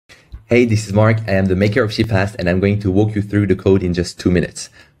Hey, this is Mark. I am the maker of ShipFast, and I'm going to walk you through the code in just 2 minutes.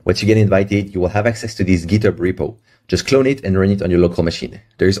 Once you get invited, you will have access to this GitHub repo. Just clone it and run it on your local machine.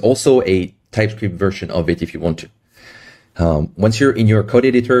 There is also a TypeScript version of it if you want to. Once you're in your code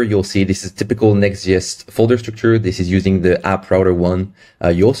editor, you'll see this is typical Next.js folder structure. This is using the app router one.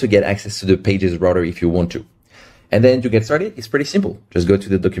 You also get access to the pages router if you want to. And then to get started, it's pretty simple. Just go to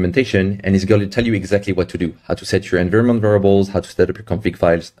the documentation and it's going to tell you exactly what to do, how to set your environment variables, how to set up your config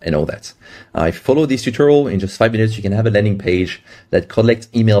files and all that. If you follow this tutorial in just 5 minutes, you can have a landing page that collects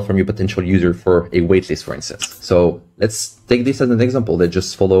email from your potential user for a waitlist, for instance. So let's take this as an example. Let's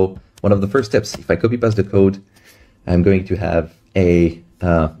just follow one of the first steps. If I copy paste the code, I'm going to have a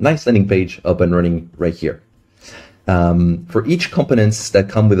nice landing page up and running right here. For each components that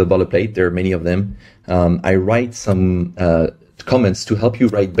come with a boilerplate, there are many of them. I write some comments to help you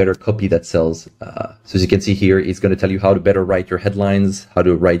write better copy that sells. So as you can see here, it's going to tell you how to better write your headlines, how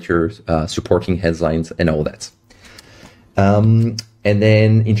to write your supporting headlines and all that. And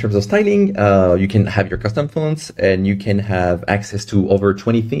then in terms of styling, you can have your custom fonts and you can have access to over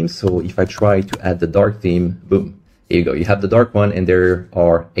 20 themes. So if I try to add the dark theme, boom, here you go. You have the dark one and there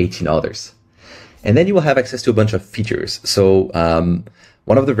are 18 others. And then you will have access to a bunch of features. So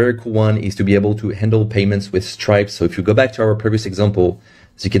one of the very cool one is to be able to handle payments with Stripe. So if you go back to our previous example,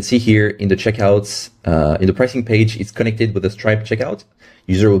 as you can see here in the checkouts, in the pricing page, it's connected with the Stripe checkout.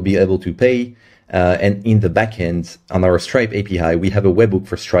 User will be able to pay. And in the backend on our Stripe API, we have a webhook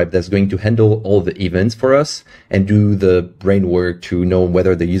for Stripe that's going to handle all the events for us and do the brain work to know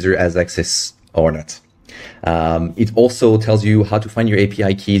whether the user has access or not. It also tells you how to find your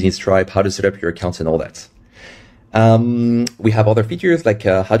API keys in Stripe, how to set up your accounts and all that. We have other features like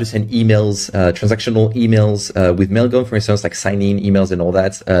how to send emails, transactional emails with Mailgun, for instance, like sign-in emails and all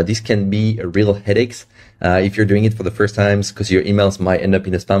that. This can be a real headache if you're doing it for the first time because your emails might end up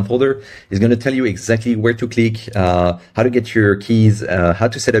in a spam folder. It's going to tell you exactly where to click, how to get your keys, how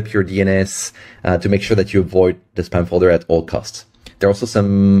to set up your DNS to make sure that you avoid the spam folder at all costs. There are also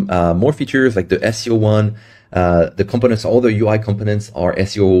some more features like the SEO one. The components, all the UI components are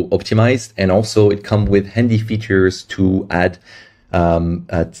SEO optimized, and also it comes with handy features to add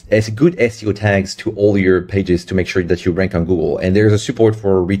as good SEO tags to all your pages to make sure that you rank on Google. And there's a support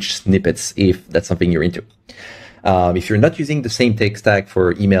for rich snippets if that's something you're into. If you're not using the same tech stack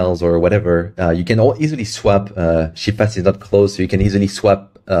for emails or whatever, you can easily swap. ShipFast is not closed, so you can easily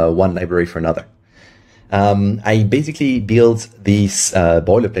swap one library for another. I basically built this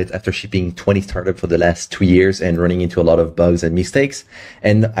boilerplate after shipping 20 startups for the last 2 years and running into a lot of bugs and mistakes.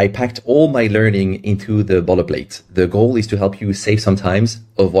 And I packed all my learning into the boilerplate. The goal is to help you save some time,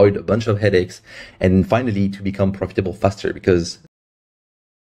 avoid a bunch of headaches, and finally to become profitable faster, because